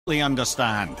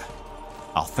Understand.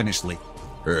 I'll finish late.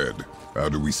 Ed, how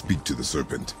do we speak to the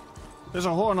serpent? There's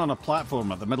a horn on a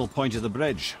platform at the middle point of the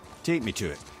bridge. Take me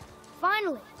to it.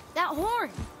 Finally! That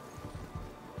horn!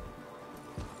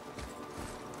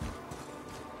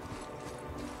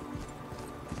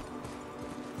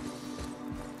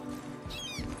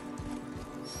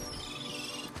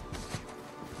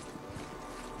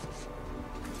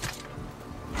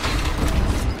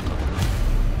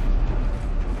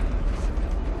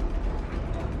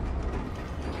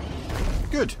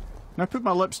 Good. Now put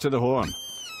my lips to the horn.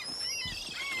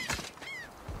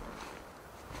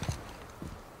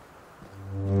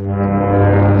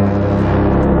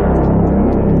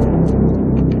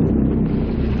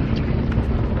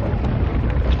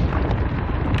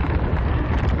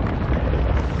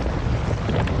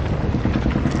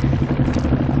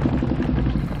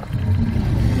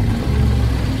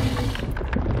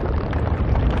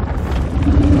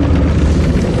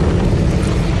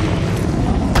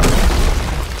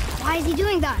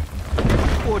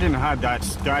 Odin had that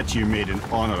statue made in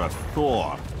honor of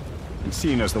Thor. And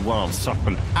seeing as the world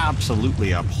serpent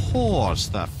absolutely abhors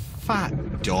the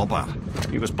fat dauber,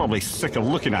 he was probably sick of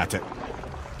looking at it.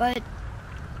 But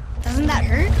doesn't that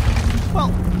hurt? Well,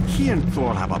 he and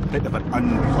Thor have a bit of an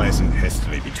unpleasant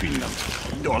history between them.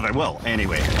 Or they will,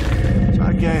 anyway. So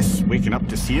I guess waking up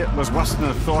to see it was worse than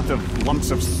the thought of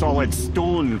lumps of solid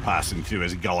stone passing through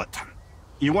his gullet.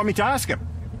 You want me to ask him?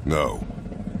 No.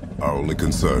 Our only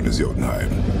concern is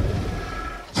Jotunheim.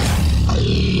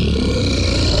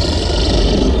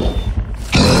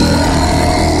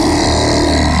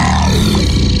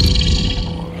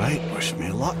 All right, wish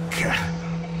me luck.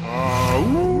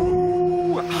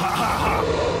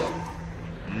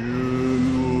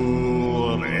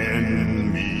 Your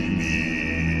enemy.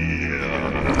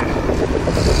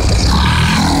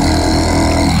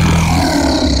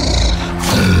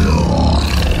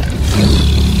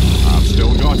 I've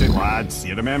still got it, lads.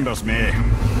 He remembers me.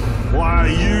 Why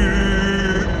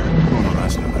you? Oh no,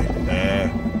 that's not right.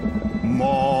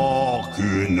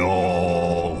 Makuna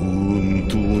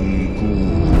huntunku.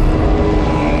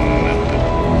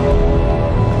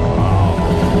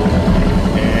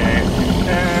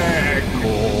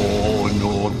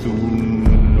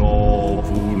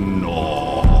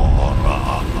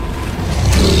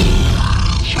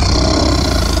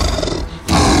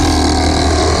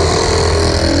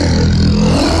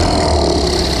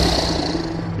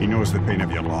 He knows the pain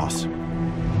of your loss.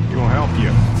 He will help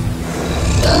you.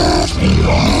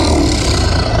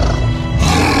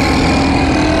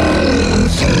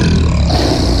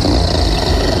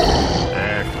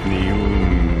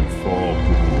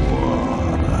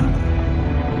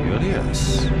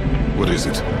 Curious. What is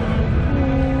it?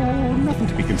 Oh, nothing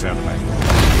to be concerned about.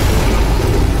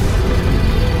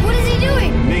 What is he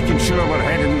doing? Making sure we're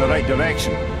headed in the right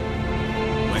direction.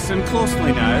 Listen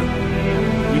closely now.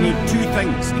 We need two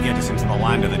things to get us into the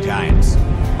land of the giants.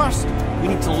 First, we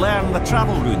need to learn the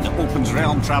travel rune that opens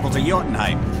realm travel to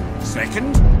Jotunheim.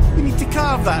 Second, we need to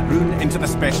carve that rune into the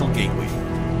special gateway.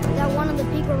 Is that one of the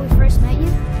peak where we first met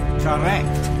you?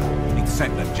 Correct.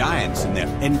 Except the giants, in their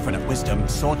infinite wisdom,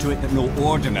 saw to it that no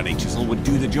ordinary chisel would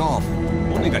do the job.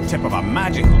 Only the tip of a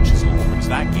magical chisel opens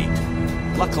that gate.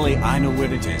 Luckily, I know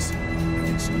where it is, and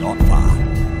it's not far.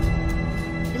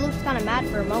 You looked kind of mad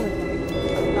for a moment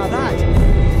there. Now that,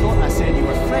 thought I said you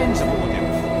were friends of Odin.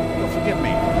 You'll forgive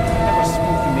me. Never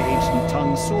spoken the ancient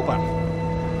tongue sober.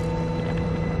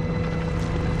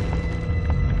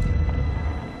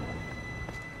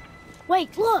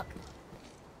 Wait, look!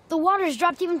 The water's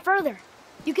dropped even further.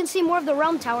 You can see more of the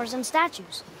realm towers and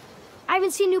statues. I even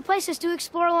see new places to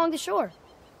explore along the shore.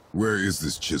 Where is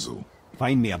this chisel?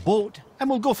 Find me a boat, and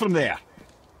we'll go from there.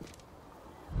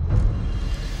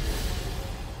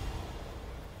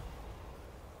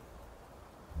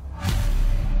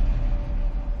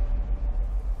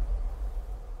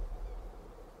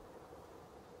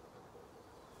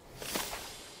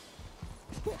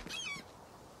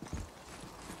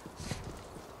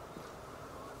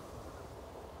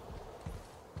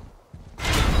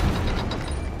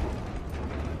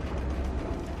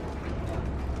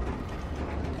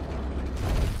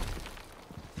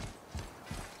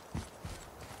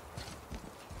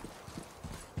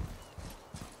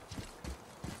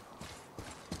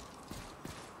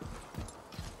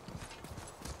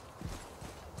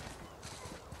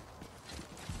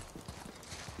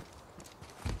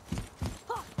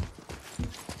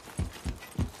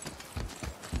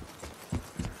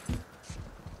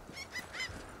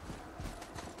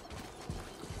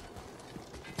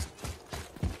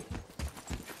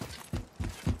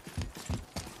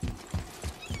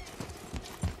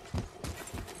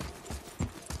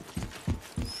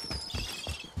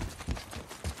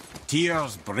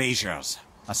 Tyr's braziers,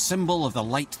 a symbol of the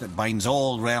light that binds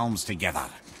all realms together.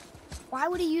 Why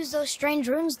would he use those strange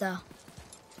runes, though?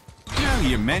 Now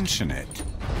you mention it,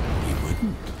 he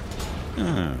wouldn't.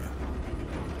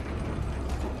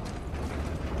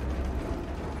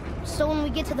 So when we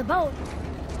get to the boat,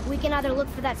 we can either look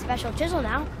for that special chisel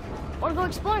now, or go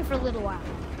exploring for a little while.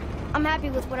 I'm happy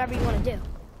with whatever you want to do.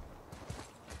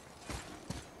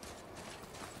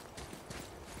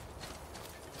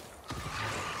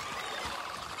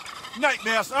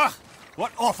 Nightmares, ugh!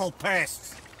 What awful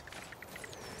pests!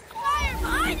 Fire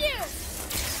behind you!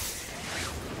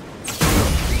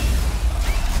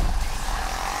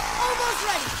 Almost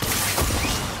ready!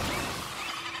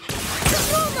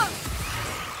 Kakuma!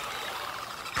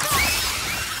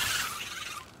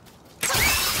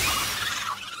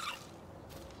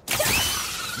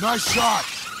 Nice shot!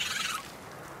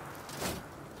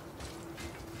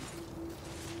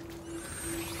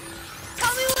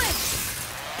 Tell me when!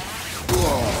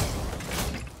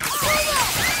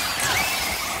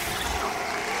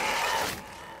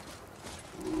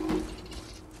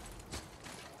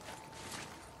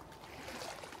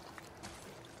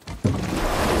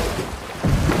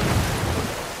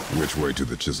 Which way to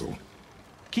the Chisel?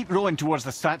 Keep rowing towards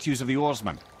the statues of the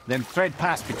oarsmen, then thread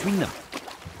past between them.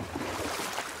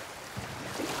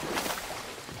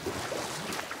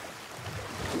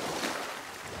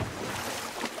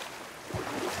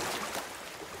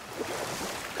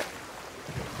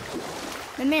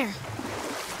 Mimir,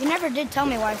 you never did tell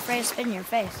me why Freya spit in your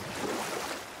face.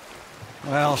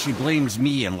 Well, she blames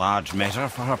me in large measure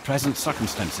for her present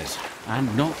circumstances,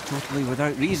 and not totally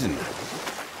without reason.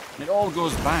 It all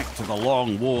goes back to the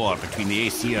long war between the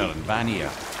Aesir and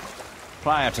Vanir.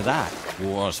 Prior to that,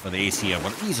 wars for the Aesir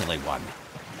were easily won,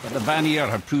 but the Vanir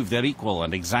had proved their equal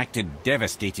and exacted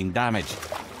devastating damage.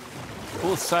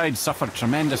 Both sides suffered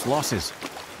tremendous losses,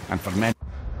 and for many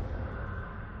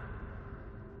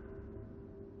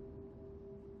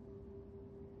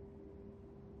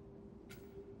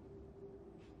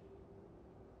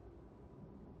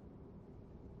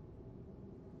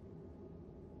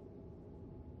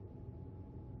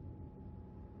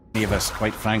of us,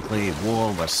 quite frankly,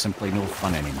 war was simply no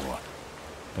fun anymore,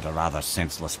 but a rather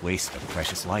senseless waste of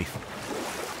precious life.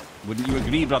 Wouldn't you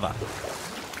agree, brother?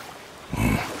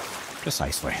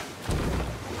 Precisely.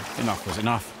 Enough was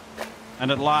enough.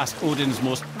 And at last, Odin's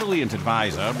most brilliant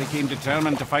advisor became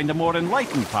determined to find a more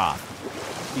enlightened path.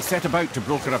 He set about to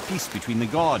broker a peace between the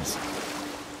gods.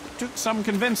 It took some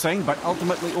convincing, but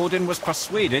ultimately Odin was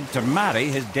persuaded to marry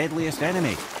his deadliest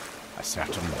enemy, a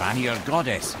certain Vanir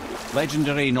goddess,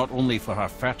 legendary not only for her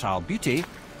fertile beauty,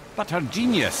 but her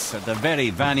genius at the very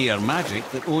Vanir magic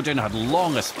that Odin had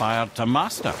long aspired to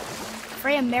master.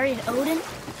 Freya married Odin?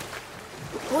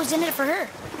 What was in it for her?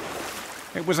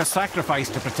 It was a sacrifice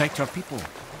to protect her people,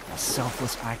 a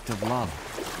selfless act of love.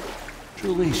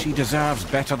 Truly, she deserves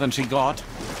better than she got.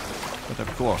 But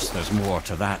of course, there's more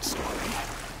to that story.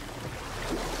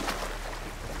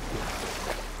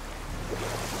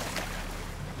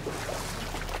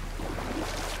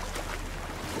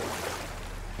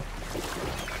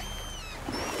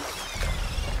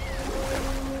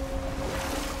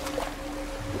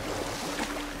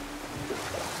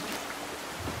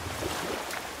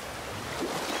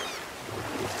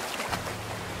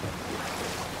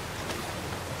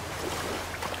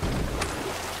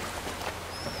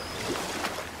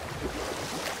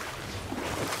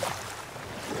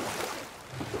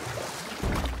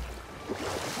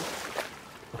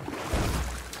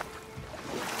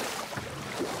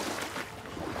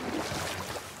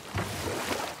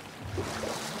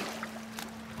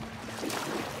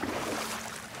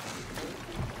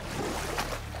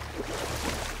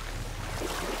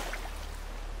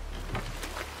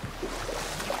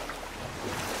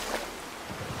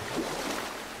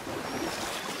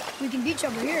 We can beach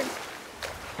over here.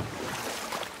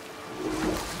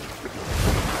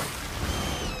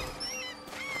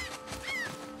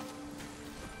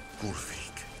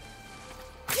 Ulfik,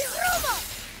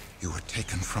 you were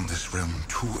taken from this realm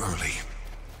too early.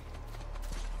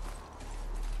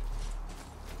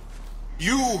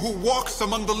 You who walks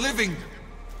among the living,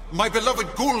 my beloved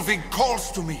Gulvig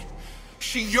calls to me.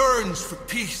 She yearns for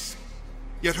peace,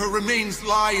 yet her remains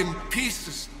lie in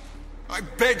pieces. I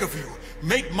beg of you,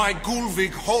 make my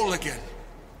Gulvig whole again.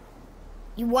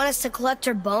 You want us to collect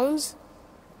her bones?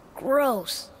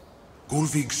 Gross.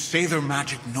 Gulvig's Sather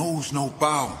magic knows no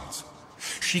bounds.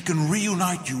 She can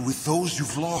reunite you with those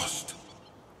you've lost.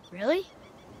 Really?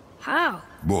 How?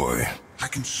 Boy. I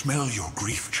can smell your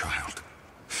grief, child.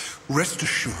 Rest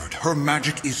assured, her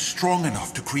magic is strong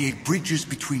enough to create bridges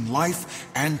between life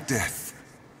and death.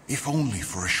 if only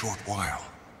for a short while.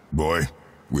 Boy,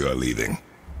 we are leaving.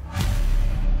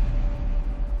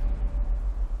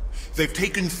 They've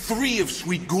taken 3 of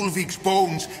Sweet Gulvig's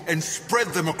bones and spread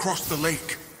them across the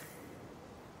lake.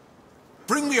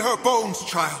 Bring me her bones,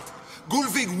 child.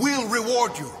 Gulvig will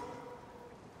reward you.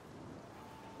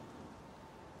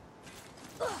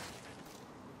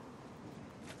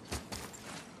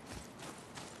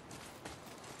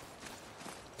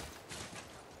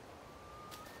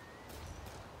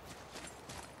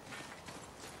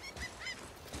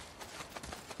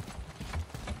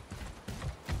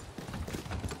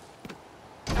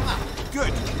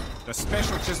 Good. The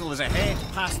special chisel is ahead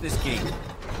past this gate.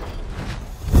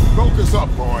 Focus up,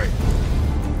 boy.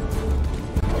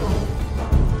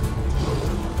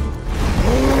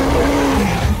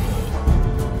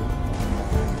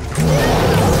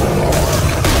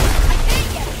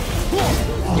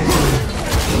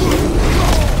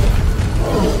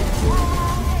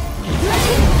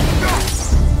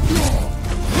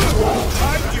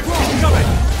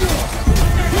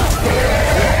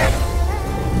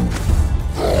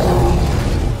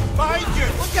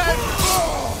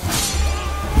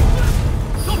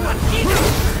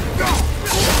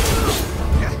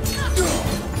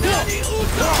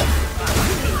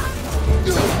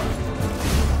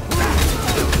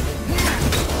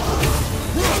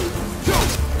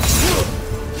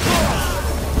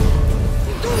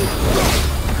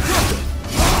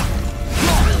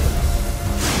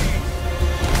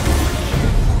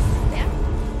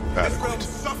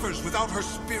 Without her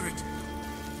spirit.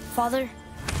 Father,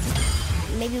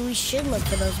 maybe we should look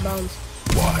for those bones.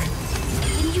 Why?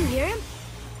 Didn't you hear him?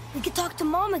 We could talk to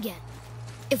Mom again.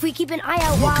 If we keep an eye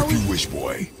out Look while if you wish,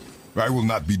 boy. I will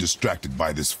not be distracted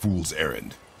by this fool's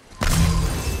errand.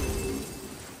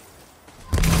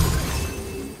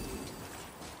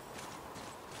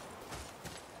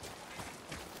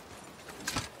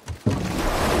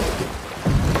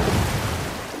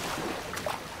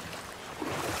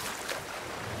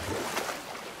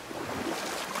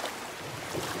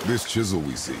 This chisel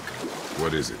we seek,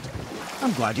 what is it?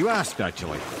 I'm glad you asked,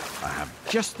 actually. I have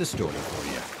just the story for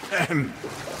you.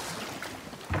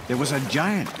 There was a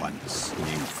giant once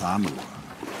named Thamur.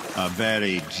 A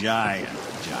very giant,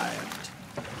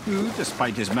 who,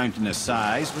 despite his mountainous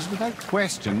size, was without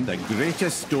question the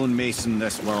greatest stonemason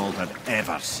this world had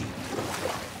ever seen.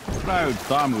 Proud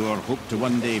Thamur hoped to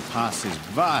one day pass his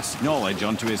vast knowledge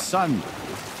on to his son.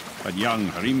 But young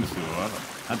Hrimthur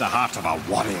had the heart of a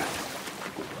warrior.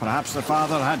 Perhaps the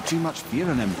father had too much fear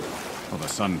in him, or the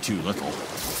son too little.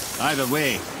 Either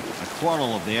way, a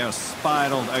quarrel of theirs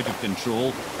spiraled out of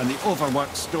control, and the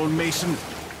overworked stonemason,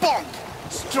 bonk,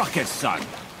 struck his son.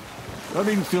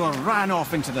 Hrimthur ran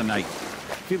off into the night.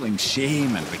 Feeling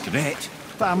shame and regret,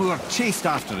 Thamur chased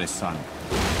after his son,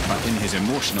 but in his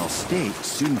emotional state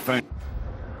soon found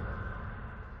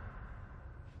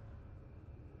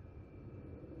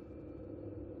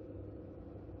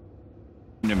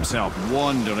himself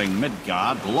wandering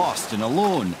Midgard, lost and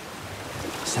alone.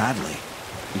 Sadly,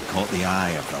 he caught the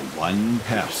eye of the one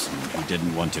person he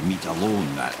didn't want to meet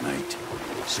alone that night,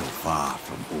 so far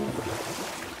from home.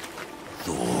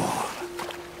 Thor.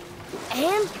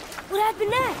 And what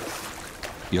happened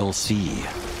next? You'll see.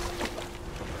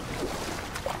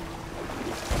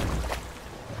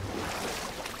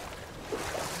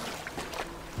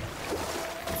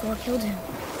 Thor killed him.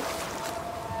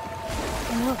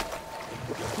 Oh no.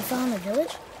 He fell in the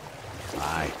village?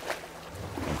 Aye.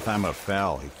 When Thamur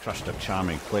fell, he crushed a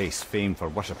charming place famed for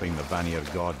worshipping the Vanir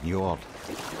god Njord.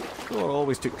 Thor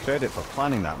always took credit for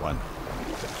planning that one.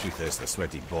 The truth is, the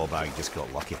sweaty ballbag just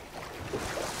got lucky.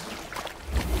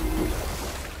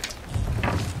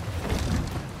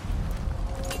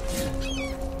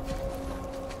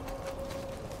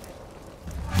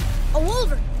 A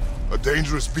wolverine! A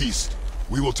dangerous beast.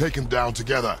 We will take him down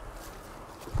together.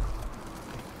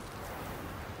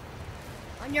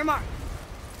 On your mark.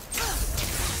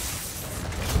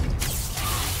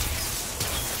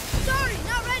 Sorry,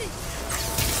 not ready!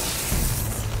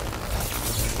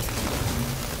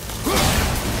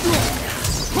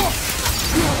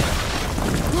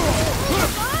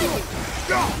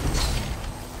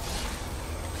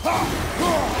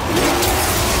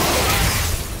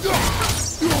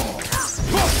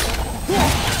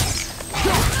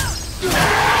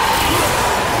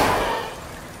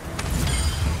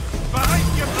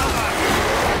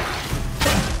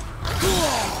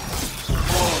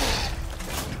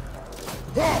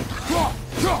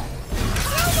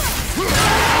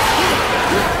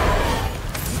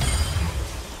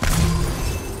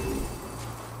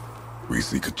 We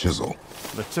seek a chisel.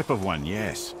 The tip of one,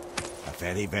 yes. A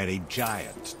very, very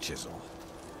giant chisel.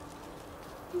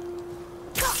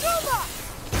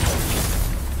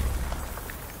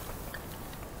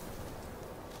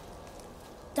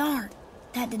 Darn,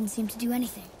 that didn't seem to do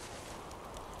anything.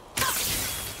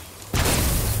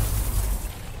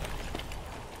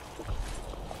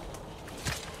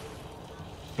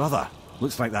 Brother,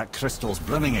 looks like that crystal's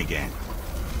brimming again.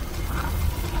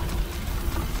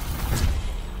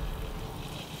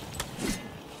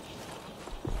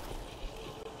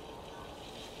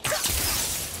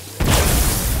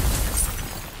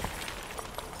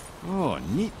 Oh,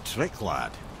 neat trick,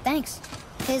 lad. Thanks.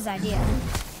 His idea.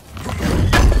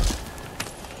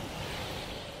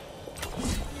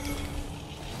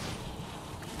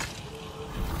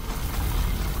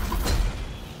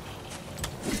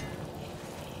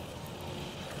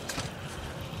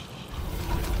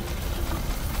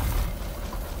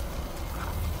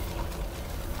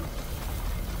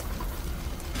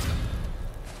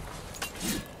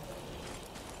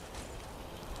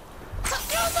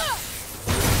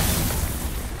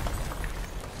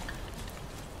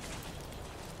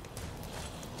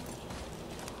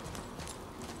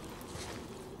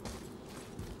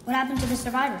 What happened to the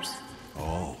survivors?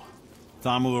 Oh,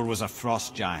 Thamur was a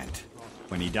frost giant.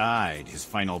 When he died, his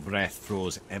final breath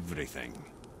froze everything.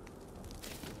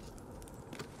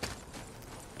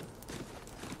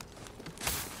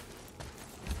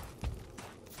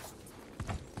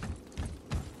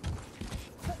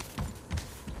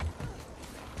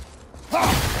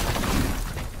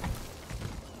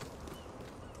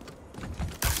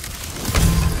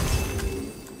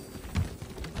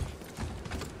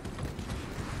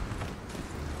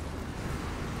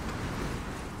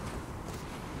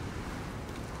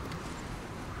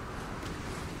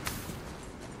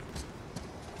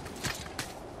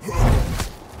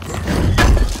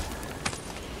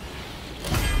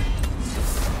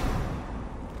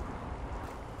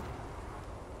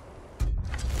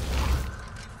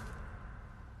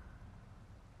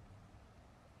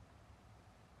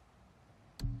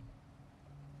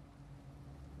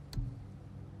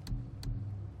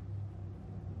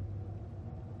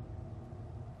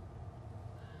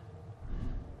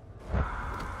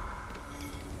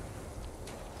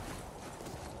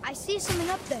 I see something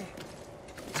up there.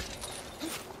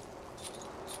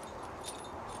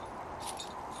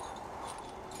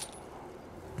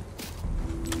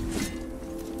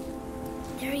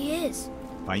 There he is.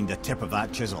 Find the tip of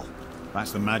that chisel.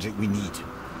 That's the magic we need.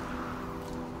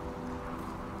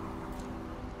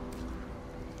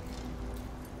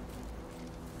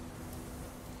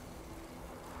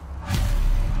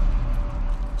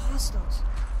 Hostiles.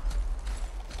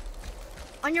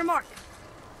 On your mark.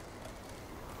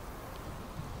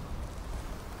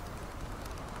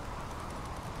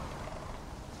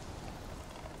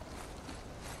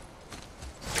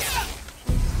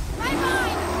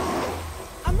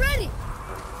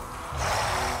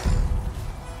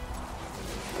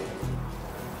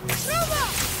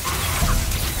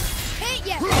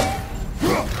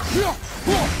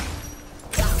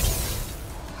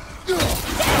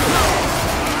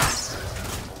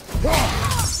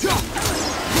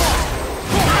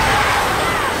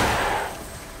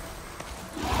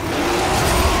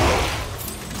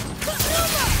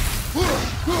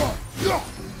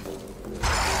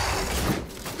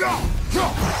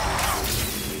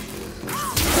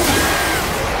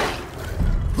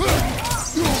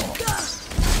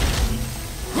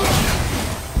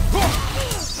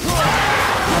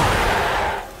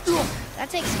 That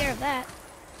takes care of that.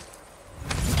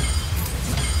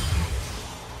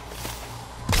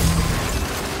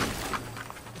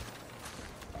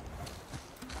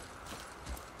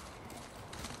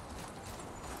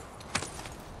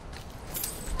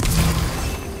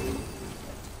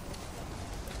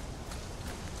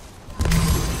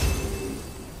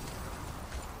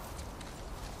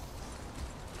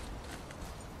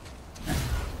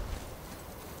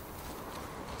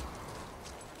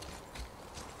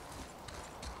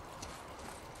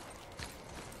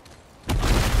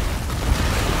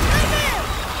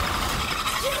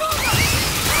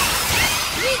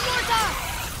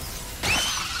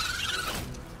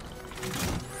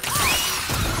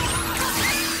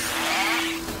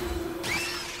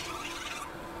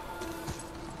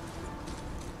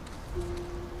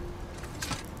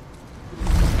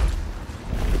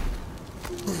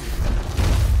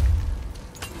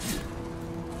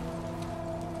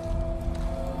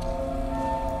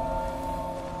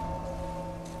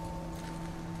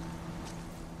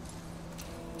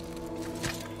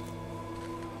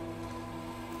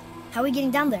 How are we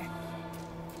getting down there?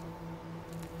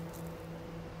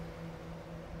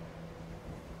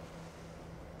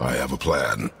 I have a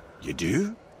plan. You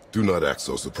do? Do not act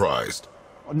so surprised.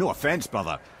 Oh, no offense,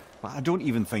 brother, but I don't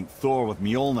even think Thor with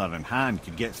Mjolnir in hand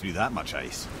could get through that much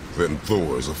ice. Then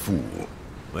Thor's a fool.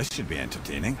 This should be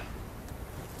entertaining.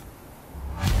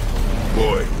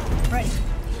 Boy, Right.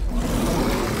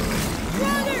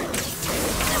 Brother!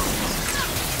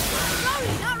 Sorry,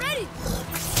 not ready!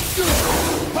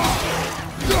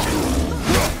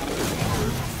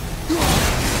 I'm ready!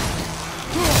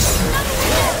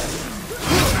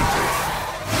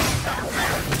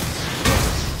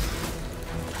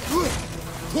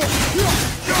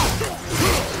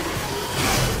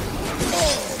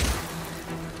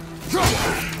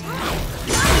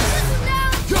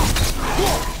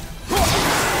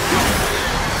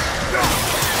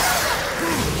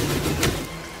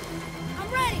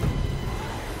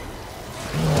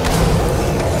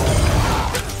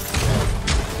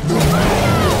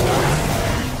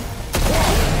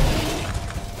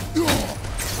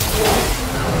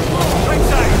 Right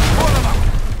side, four of them!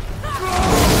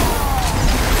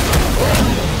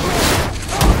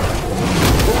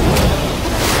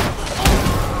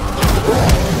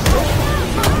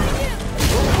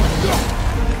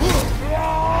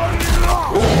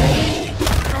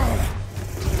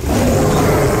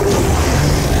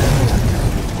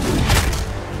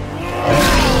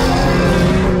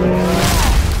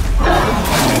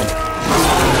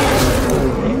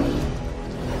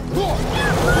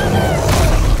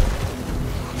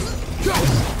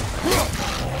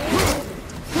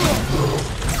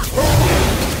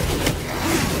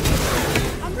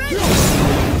 I'm ready!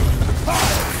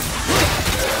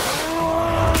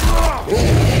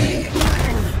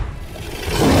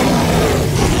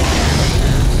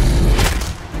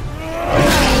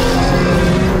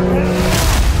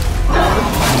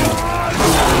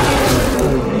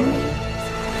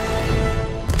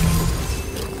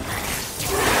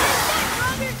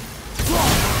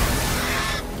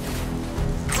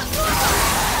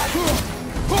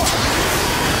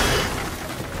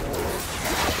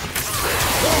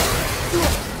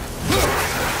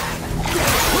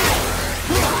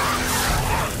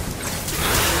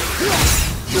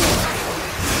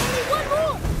 Only one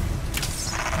more!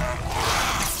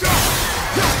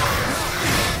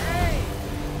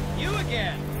 You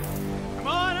again! Come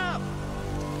on up!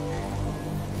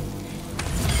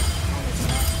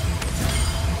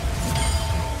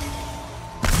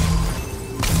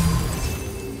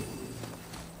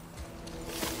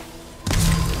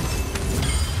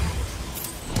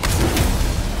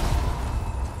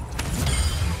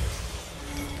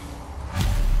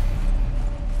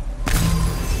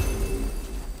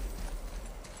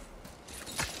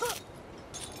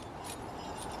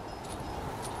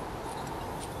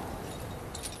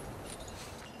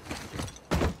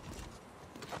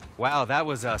 Wow, that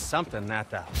was something,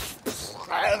 that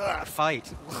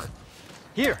fight.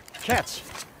 Here, catch.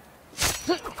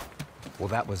 Well,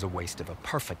 that was a waste of a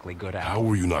perfectly good how apple.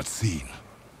 were you not seen?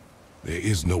 There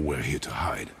is nowhere here to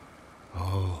hide.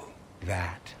 Oh,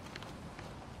 that.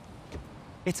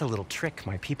 It's a little trick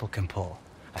my people can pull.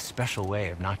 A special way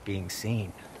of not being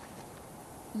seen.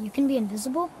 You can be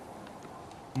invisible?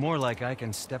 More like I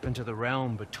can step into the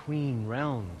realm between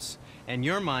realms. And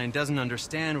your mind doesn't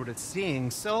understand what it's seeing,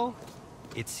 so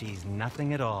it sees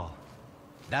nothing at all.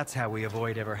 That's how we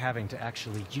avoid ever having to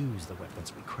actually use the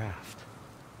weapons we craft.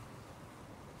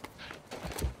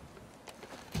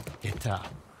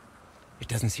 It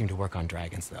doesn't seem to work on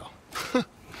dragons, though.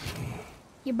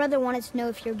 Your brother wanted to know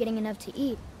if you're getting enough to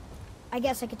eat. I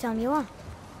guess I could tell him you are.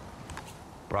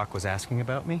 Brock was asking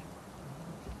about me?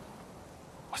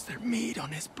 Was there meat on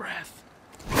his breath?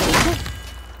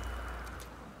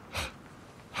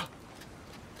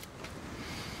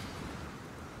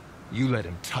 You let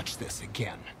him touch this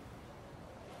again.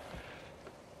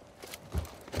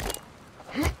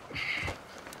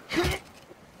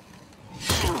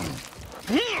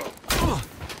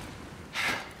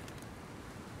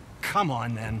 Come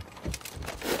on, then.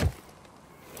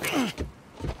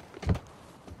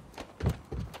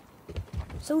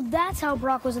 So that's how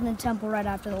Brock was in the temple right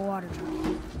after the water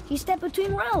drop. He stepped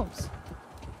between realms.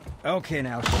 Okay,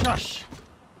 now, shush!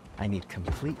 I need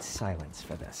complete silence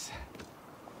for this.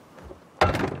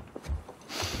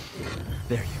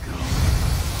 There you go.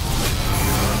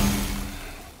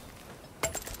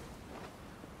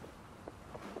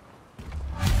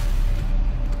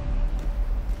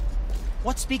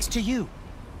 What speaks to you?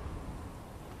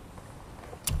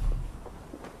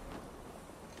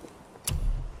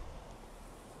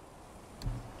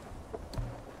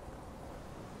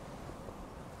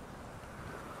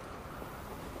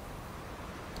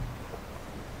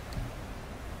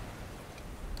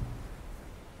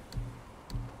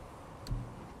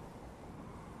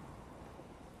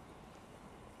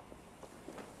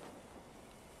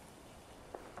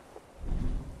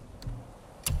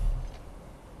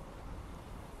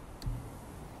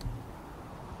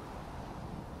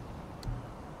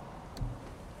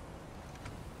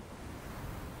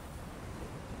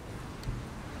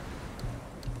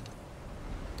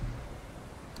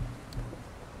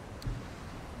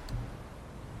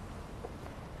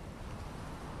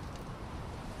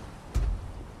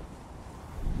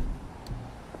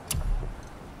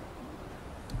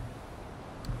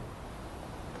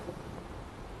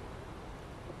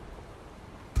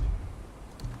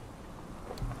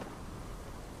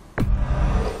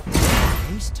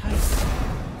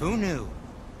 Who knew?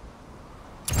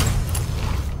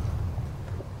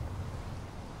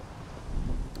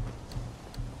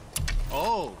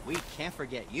 Oh, we can't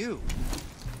forget you.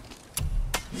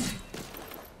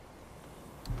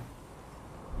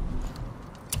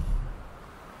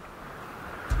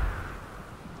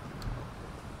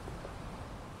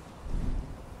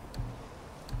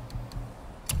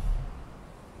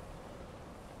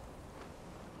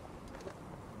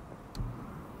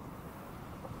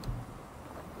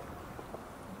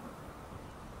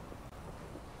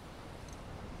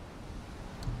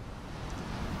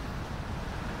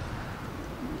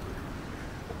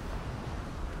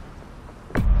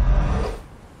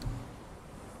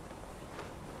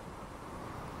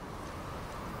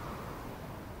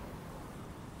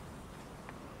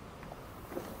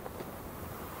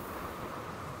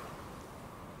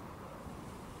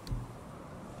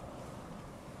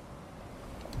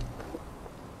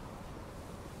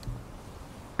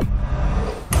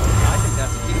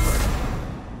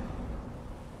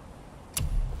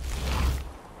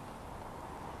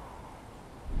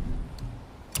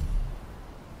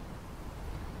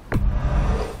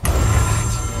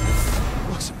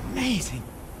 Amazing.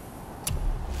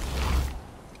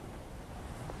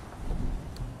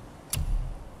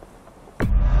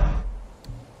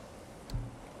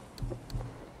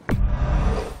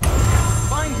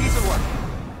 Fine piece of work,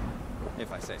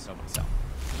 if I say so myself.